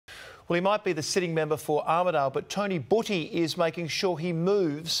Well, he might be the sitting member for Armidale, but Tony Buti is making sure he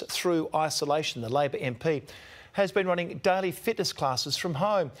moves through isolation. The Labor MP has been running daily fitness classes from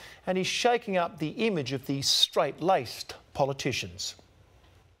home, and he's shaking up the image of the straight-laced politicians.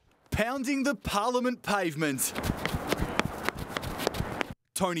 Pounding the Parliament pavement.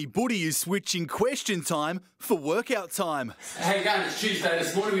 Tony Buti is switching question time for workout time. How you going? It's Tuesday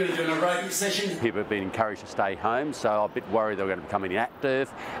this morning. We're going to do an aerobic session. People have been encouraged to stay home, so I'm a bit worried they're going to become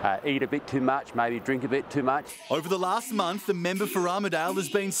inactive, eat a bit too much, maybe drink a bit too much. Over the last month, the member for Armidale has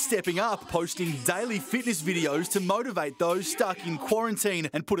been stepping up, posting daily fitness videos to motivate those stuck in quarantine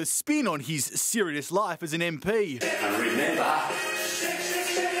and put a spin on his serious life as an MP. And remember...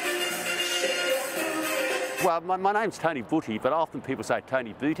 Well, my name's Tony Buti, but often people say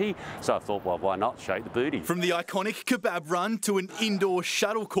Tony Buti, so I thought, well, why not shake the booty? From the iconic kebab run to an indoor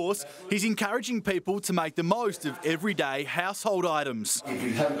shuttle course, he's encouraging people to make the most of everyday household items. If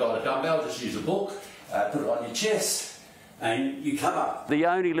you haven't got a dumbbell, just use a book, put it on your chest, and you come up. The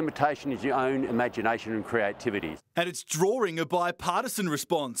only limitation is your own imagination and creativity. And it's drawing a bipartisan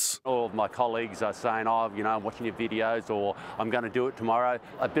response. All of my colleagues are saying, oh, you know, I'm watching your videos, or I'm going to do it tomorrow.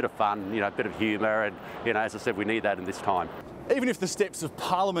 A bit of fun, you know, a bit of humour, and, you know, as I said, we need that in this time. Even if the steps of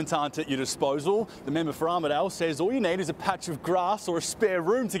Parliament aren't at your disposal, the member for Armidale says all you need is a patch of grass or a spare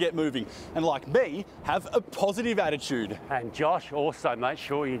room to get moving. And like me, have a positive attitude. And Josh, also make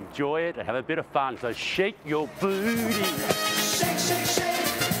sure you enjoy it and have a bit of fun. So shake your booty. Shake, shake, shake.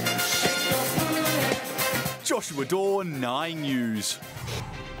 Shake your booty. Joshua Daw, 9 News.